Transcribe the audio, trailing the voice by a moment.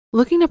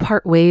Looking to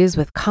part ways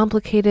with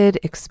complicated,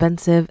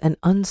 expensive, and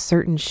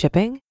uncertain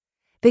shipping?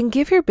 Then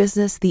give your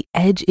business the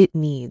edge it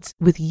needs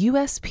with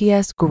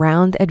USPS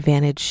Ground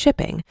Advantage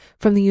shipping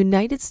from the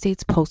United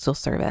States Postal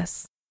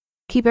Service.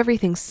 Keep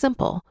everything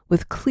simple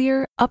with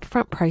clear,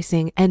 upfront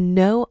pricing and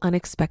no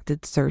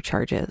unexpected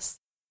surcharges.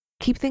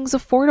 Keep things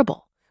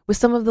affordable with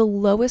some of the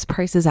lowest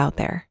prices out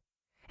there.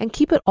 And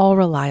keep it all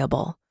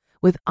reliable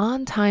with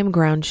on-time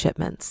ground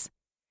shipments.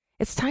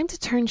 It's time to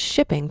turn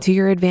shipping to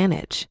your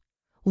advantage.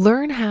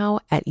 Learn how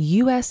at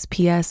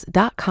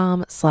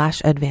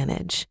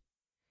USPS.com/advantage.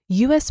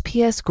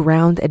 USPS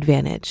Ground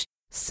Advantage.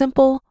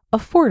 Simple,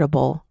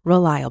 affordable,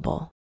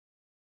 reliable.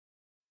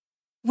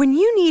 When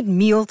you need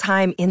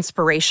mealtime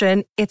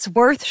inspiration, it's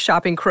worth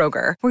shopping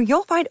Kroger, where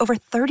you'll find over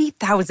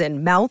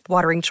 30,000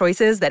 mouth-watering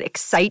choices that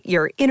excite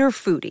your inner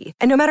foodie.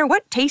 And no matter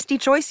what tasty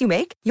choice you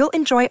make, you'll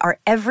enjoy our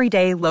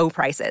everyday low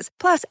prices,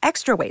 plus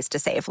extra ways to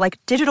save, like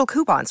digital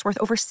coupons worth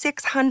over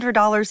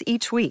 $600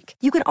 each week.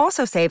 You can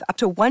also save up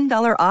to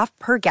 $1 off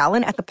per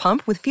gallon at the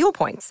pump with fuel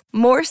points.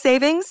 More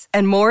savings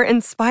and more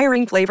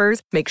inspiring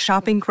flavors make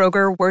shopping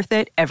Kroger worth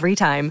it every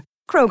time.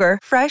 Kroger,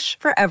 fresh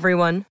for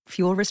everyone.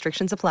 Fuel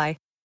restrictions apply.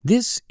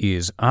 This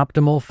is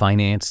Optimal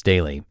Finance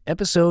Daily,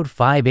 episode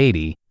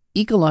 580,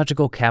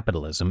 Ecological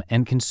Capitalism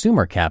and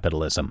Consumer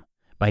Capitalism,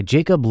 by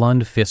Jacob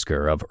Lund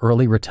Fisker of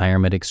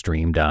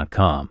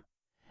EarlyRetirementExtreme.com.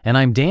 And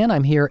I'm Dan.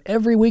 I'm here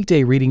every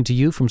weekday reading to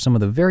you from some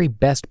of the very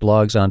best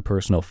blogs on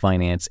personal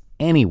finance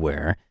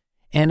anywhere.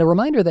 And a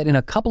reminder that in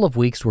a couple of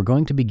weeks, we're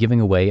going to be giving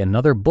away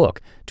another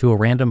book to a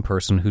random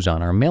person who's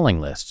on our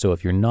mailing list. So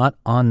if you're not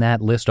on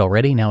that list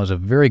already, now is a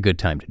very good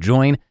time to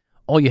join.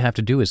 All you have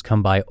to do is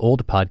come by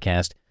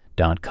oldpodcast.com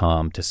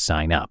to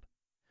sign up.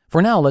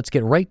 For now, let's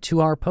get right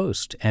to our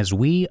post as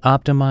we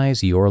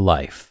optimize your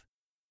life.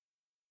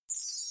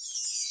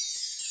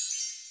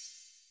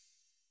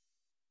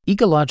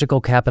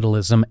 Ecological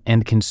Capitalism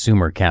and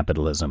Consumer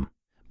Capitalism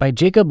by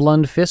Jacob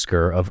Lund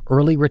Fisker of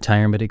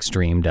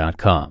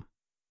EarlyRetirementExtreme.com.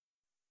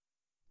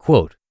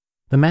 Quote,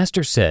 "The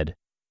master said,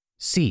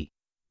 'See,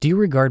 do you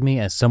regard me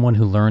as someone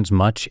who learns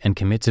much and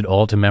commits it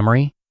all to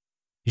memory?'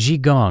 Ji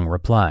Gong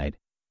replied,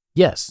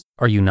 'Yes,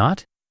 are you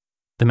not?'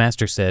 The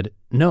master said,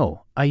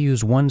 'No, I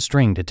use one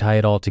string to tie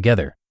it all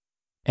together.'"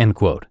 End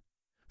quote.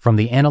 From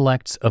the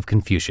Analects of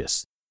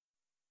Confucius.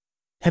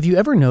 Have you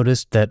ever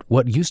noticed that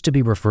what used to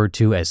be referred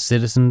to as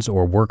citizens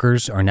or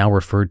workers are now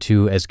referred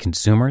to as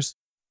consumers?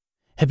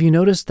 Have you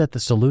noticed that the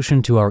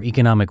solution to our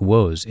economic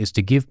woes is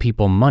to give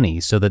people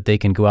money so that they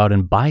can go out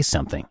and buy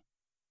something?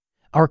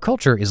 Our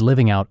culture is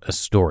living out a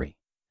story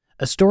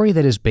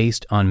that is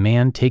based on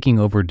man taking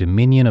over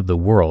dominion of the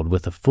world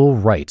with the full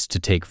rights to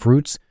take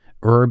fruits,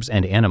 herbs,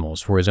 and animals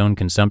for his own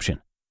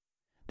consumption.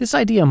 This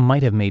idea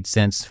might have made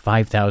sense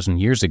 5,000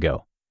 years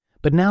ago,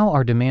 but now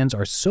our demands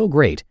are so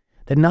great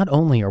that not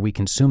only are we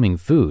consuming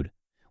food,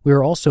 we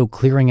are also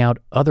clearing out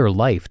other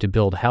life to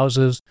build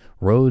houses,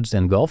 roads,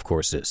 and golf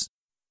courses.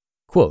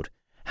 Quote,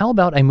 "How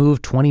about I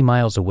move 20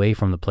 miles away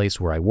from the place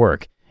where I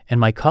work,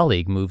 and my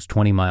colleague moves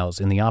 20 miles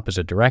in the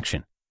opposite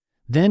direction?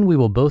 Then we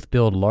will both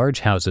build large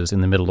houses in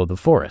the middle of the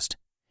forest.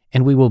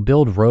 And we will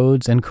build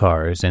roads and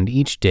cars, and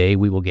each day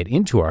we will get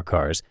into our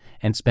cars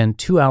and spend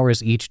 2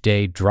 hours each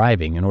day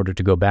driving in order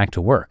to go back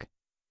to work.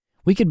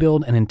 We could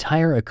build an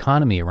entire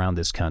economy around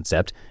this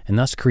concept and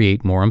thus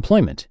create more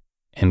employment."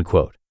 End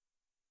quote.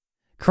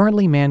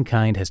 Currently,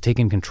 mankind has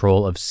taken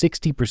control of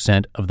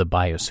 60% of the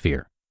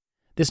biosphere.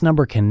 This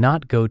number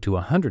cannot go to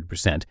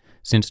 100%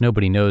 since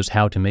nobody knows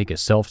how to make a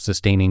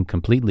self-sustaining,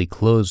 completely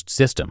closed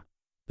system.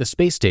 The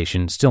space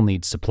station still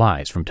needs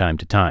supplies from time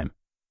to time.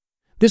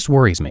 This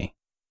worries me.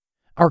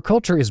 Our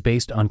culture is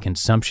based on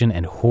consumption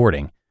and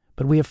hoarding,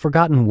 but we have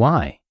forgotten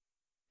why.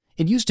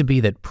 It used to be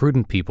that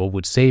prudent people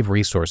would save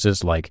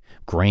resources like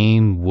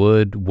grain,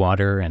 wood,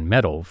 water, and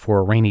metal for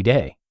a rainy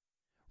day.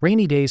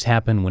 Rainy days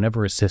happen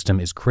whenever a system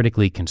is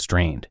critically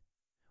constrained.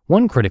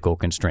 One critical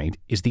constraint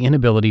is the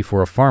inability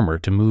for a farmer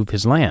to move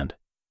his land.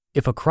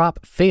 If a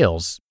crop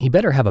fails, he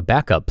better have a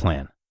backup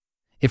plan.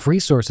 If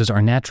resources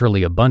are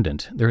naturally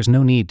abundant, there is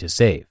no need to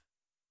save.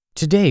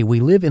 Today, we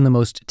live in the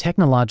most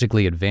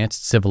technologically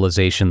advanced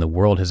civilization the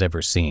world has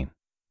ever seen.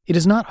 It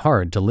is not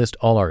hard to list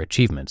all our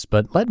achievements,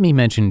 but let me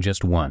mention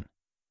just one.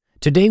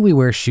 Today, we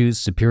wear shoes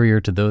superior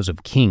to those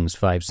of kings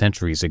 5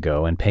 centuries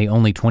ago and pay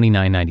only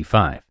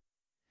 $29.95.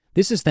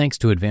 This is thanks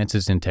to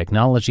advances in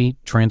technology,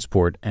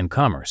 transport, and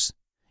commerce.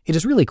 It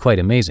is really quite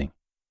amazing.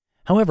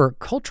 However,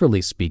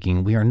 culturally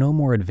speaking, we are no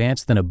more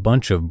advanced than a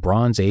bunch of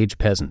Bronze Age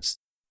peasants.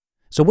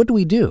 So what do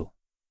we do?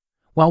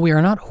 While we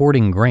are not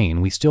hoarding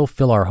grain, we still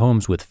fill our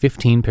homes with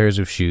 15 pairs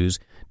of shoes,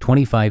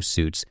 25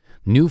 suits,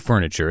 new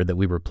furniture that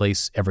we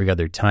replace every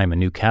other time a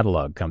new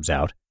catalog comes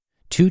out,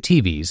 2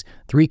 TVs,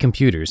 3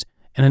 computers,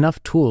 and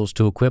enough tools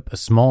to equip a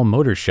small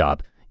motor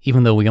shop,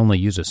 even though we only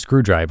use a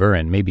screwdriver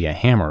and maybe a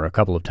hammer a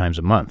couple of times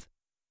a month.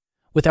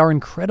 With our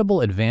incredible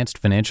advanced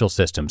financial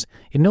systems,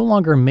 it no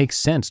longer makes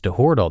sense to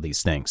hoard all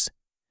these things.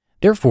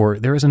 Therefore,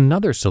 there is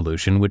another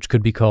solution which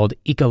could be called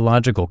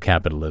ecological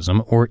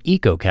capitalism or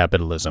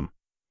eco-capitalism.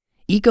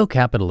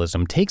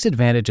 Eco-capitalism takes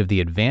advantage of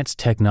the advanced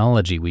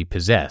technology we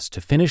possess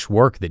to finish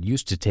work that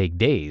used to take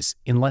days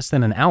in less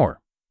than an hour.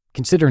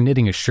 Consider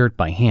knitting a shirt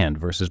by hand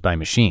versus by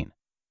machine.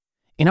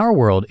 In our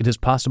world, it is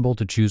possible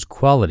to choose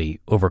quality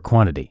over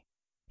quantity.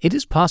 It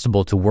is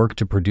possible to work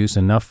to produce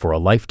enough for a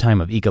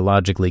lifetime of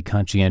ecologically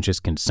conscientious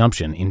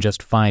consumption in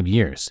just 5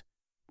 years.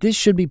 This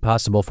should be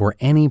possible for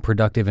any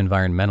productive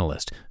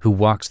environmentalist who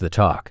walks the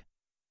talk.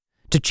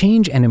 To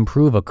change and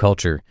improve a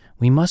culture,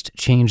 we must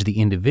change the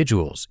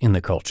individuals in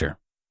the culture.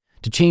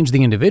 To change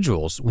the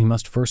individuals, we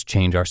must first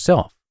change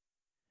ourselves.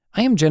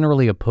 I am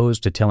generally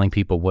opposed to telling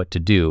people what to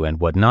do and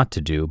what not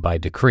to do by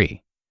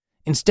decree.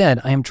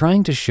 Instead, I am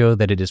trying to show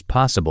that it is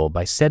possible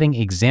by setting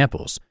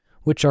examples,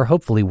 which are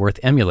hopefully worth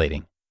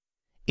emulating.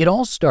 It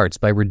all starts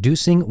by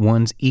reducing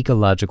one's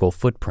ecological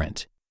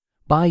footprint.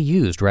 Buy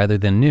used rather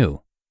than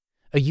new.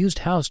 A used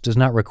house does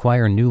not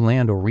require new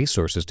land or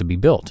resources to be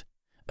built.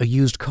 A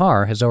used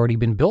car has already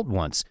been built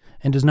once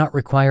and does not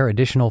require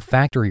additional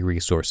factory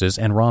resources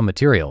and raw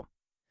material.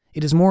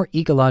 It is more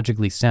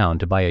ecologically sound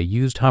to buy a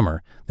used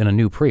Hummer than a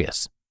new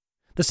Prius.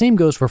 The same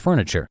goes for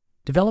furniture.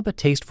 Develop a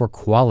taste for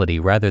quality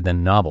rather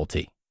than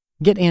novelty.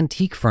 Get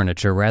antique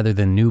furniture rather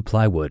than new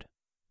plywood.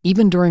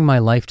 Even during my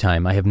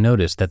lifetime, I have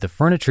noticed that the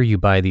furniture you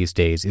buy these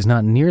days is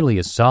not nearly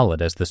as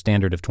solid as the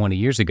standard of 20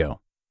 years ago.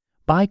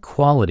 Buy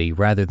quality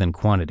rather than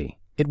quantity.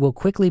 It will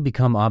quickly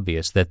become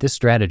obvious that this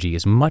strategy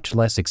is much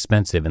less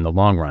expensive in the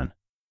long run.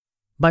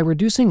 By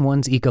reducing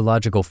one's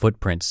ecological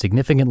footprint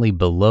significantly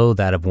below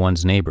that of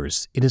one's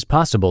neighbors, it is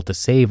possible to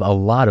save a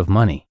lot of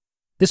money.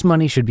 This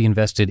money should be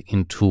invested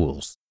in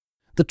tools.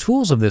 The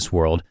tools of this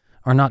world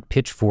are not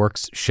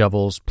pitchforks,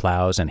 shovels,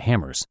 plows, and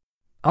hammers.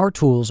 Our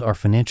tools are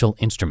financial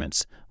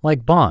instruments,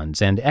 like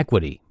bonds and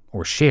equity,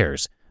 or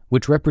shares,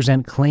 which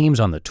represent claims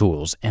on the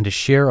tools and a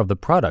share of the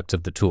products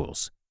of the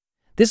tools.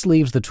 This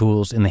leaves the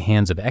tools in the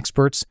hands of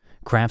experts,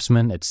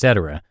 craftsmen,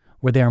 etc.,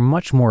 where they are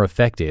much more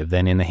effective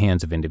than in the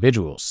hands of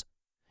individuals.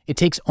 It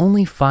takes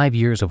only 5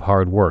 years of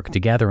hard work to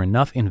gather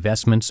enough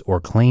investments or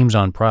claims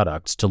on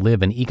products to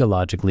live an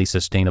ecologically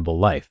sustainable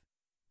life.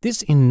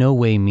 This in no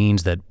way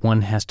means that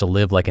one has to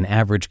live like an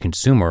average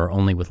consumer,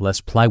 only with less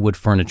plywood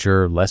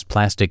furniture, less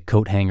plastic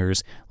coat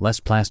hangers, less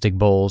plastic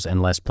bowls,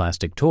 and less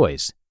plastic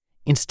toys.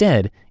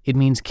 Instead, it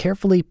means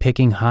carefully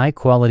picking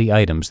high-quality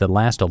items that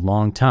last a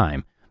long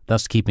time,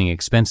 thus keeping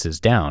expenses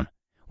down,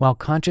 while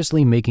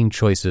consciously making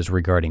choices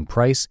regarding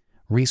price,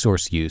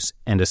 resource use,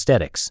 and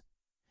aesthetics.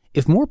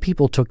 If more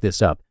people took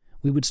this up,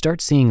 we would start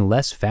seeing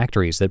less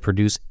factories that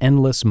produce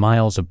endless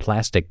miles of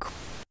plastic.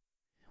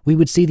 We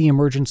would see the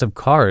emergence of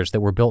cars that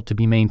were built to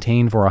be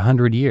maintained for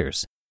 100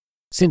 years.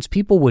 Since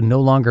people would no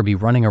longer be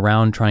running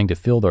around trying to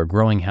fill their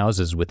growing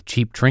houses with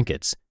cheap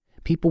trinkets,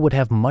 people would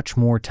have much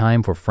more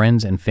time for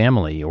friends and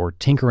family, or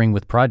tinkering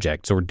with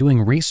projects, or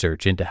doing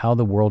research into how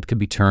the world could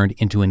be turned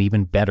into an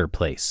even better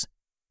place.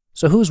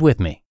 So who's with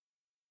me?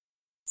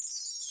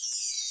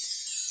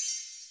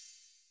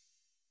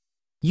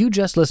 You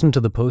just listened to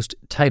the post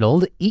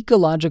titled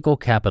Ecological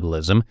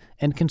Capitalism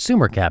and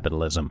Consumer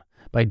Capitalism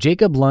by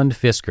Jacob Lund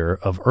Fisker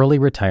of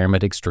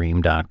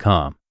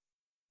EarlyRetirementExtreme.com.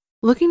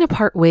 Looking to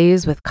part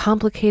ways with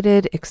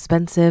complicated,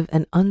 expensive,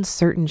 and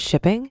uncertain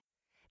shipping?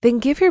 Then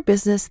give your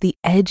business the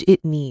edge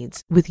it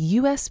needs with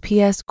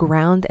USPS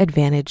Ground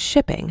Advantage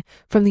shipping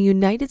from the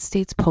United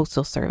States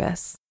Postal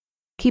Service.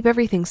 Keep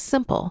everything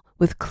simple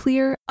with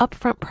clear,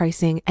 upfront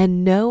pricing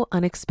and no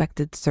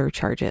unexpected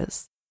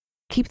surcharges.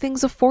 Keep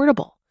things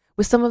affordable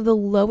with some of the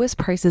lowest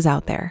prices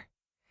out there.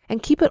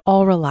 And keep it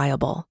all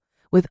reliable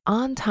with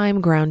on-time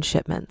ground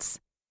shipments.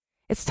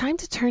 It's time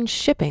to turn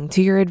shipping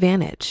to your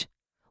advantage.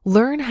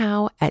 Learn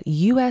how at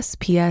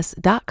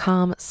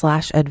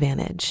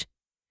USPS.com/advantage.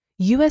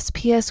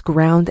 USPS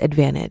Ground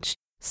Advantage.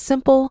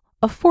 Simple,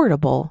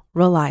 affordable,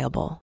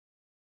 reliable.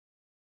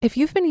 If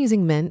you've been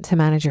using Mint to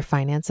manage your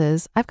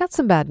finances, I've got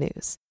some bad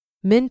news.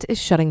 Mint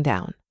is shutting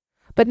down.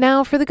 But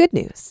now for the good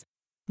news.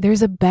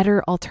 There's a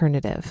better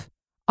alternative.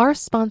 Our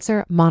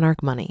sponsor,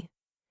 Monarch Money.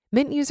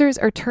 Mint users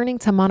are turning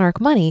to Monarch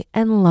Money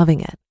and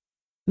loving it.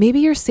 Maybe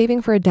you're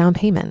saving for a down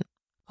payment,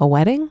 a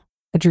wedding,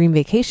 a dream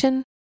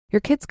vacation, your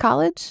kids'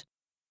 college.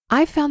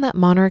 I've found that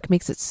Monarch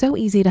makes it so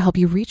easy to help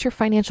you reach your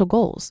financial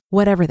goals,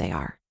 whatever they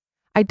are.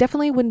 I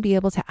definitely wouldn't be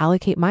able to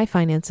allocate my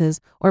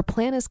finances or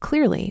plan as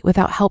clearly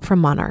without help from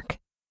Monarch.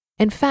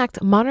 In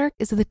fact, Monarch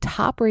is the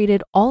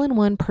top-rated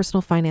all-in-one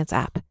personal finance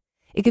app.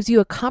 It gives you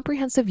a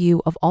comprehensive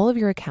view of all of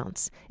your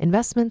accounts,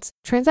 investments,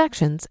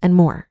 transactions, and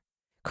more.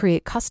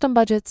 Create custom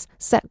budgets,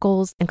 set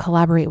goals, and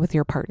collaborate with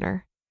your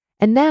partner.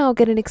 And now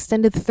get an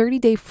extended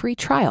 30-day free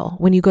trial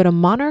when you go to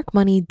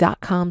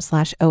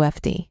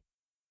monarchmoney.com/OFD.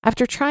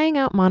 After trying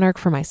out Monarch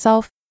for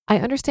myself, I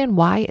understand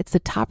why it's the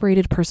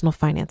top-rated personal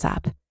finance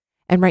app.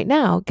 And right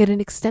now, get an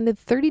extended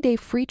 30-day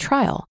free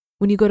trial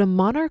when you go to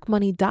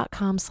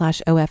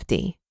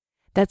monarchmoney.com/OFD.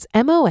 That's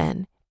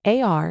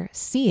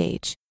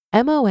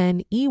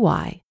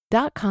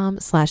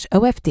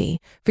monarchmoney.com/OFD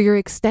for your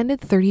extended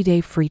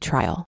 30-day free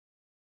trial.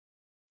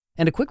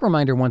 And a quick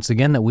reminder once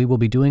again that we will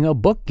be doing a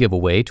book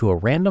giveaway to a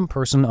random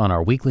person on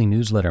our weekly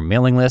newsletter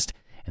mailing list,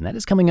 and that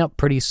is coming up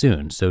pretty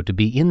soon. So to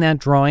be in that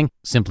drawing,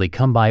 simply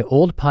come by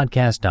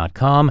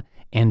oldpodcast.com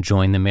and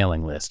join the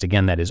mailing list.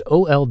 Again, that is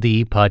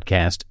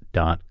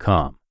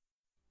oldpodcast.com.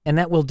 And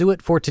that will do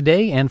it for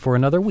today and for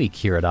another week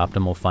here at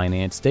Optimal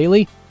Finance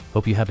Daily.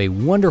 Hope you have a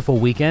wonderful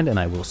weekend, and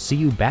I will see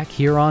you back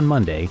here on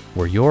Monday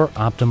where your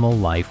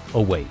optimal life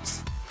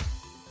awaits.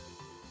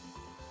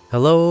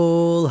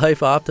 Hello,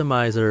 Life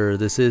Optimizer.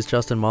 This is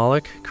Justin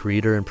Malik,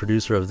 creator and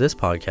producer of this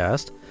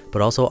podcast,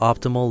 but also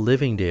Optimal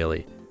Living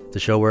Daily, the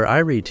show where I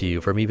read to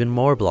you from even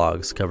more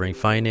blogs covering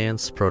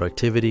finance,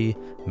 productivity,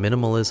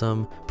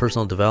 minimalism,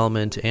 personal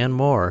development, and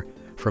more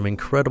from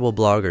incredible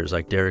bloggers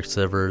like Derek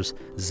Sivers,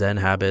 Zen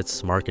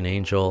Habits, Mark and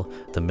Angel,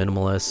 The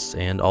Minimalists,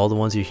 and all the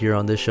ones you hear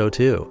on this show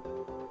too.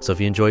 So if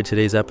you enjoyed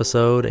today's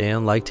episode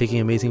and like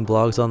taking amazing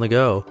blogs on the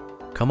go,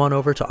 come on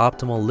over to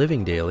Optimal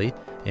Living Daily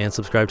and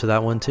subscribe to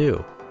that one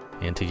too.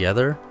 And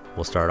together,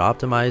 we'll start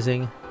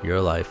optimizing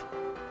your life.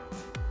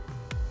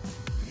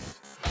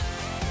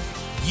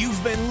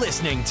 You've been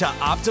listening to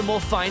Optimal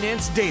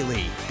Finance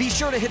Daily. Be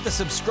sure to hit the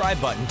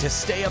subscribe button to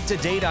stay up to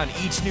date on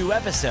each new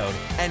episode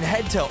and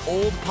head to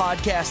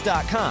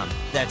oldpodcast.com.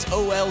 That's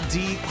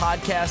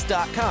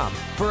OLDpodcast.com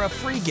for a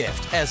free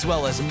gift as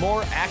well as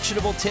more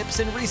actionable tips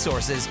and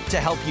resources to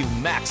help you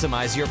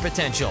maximize your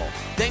potential.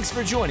 Thanks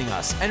for joining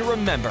us, and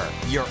remember,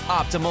 your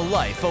optimal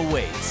life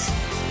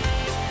awaits.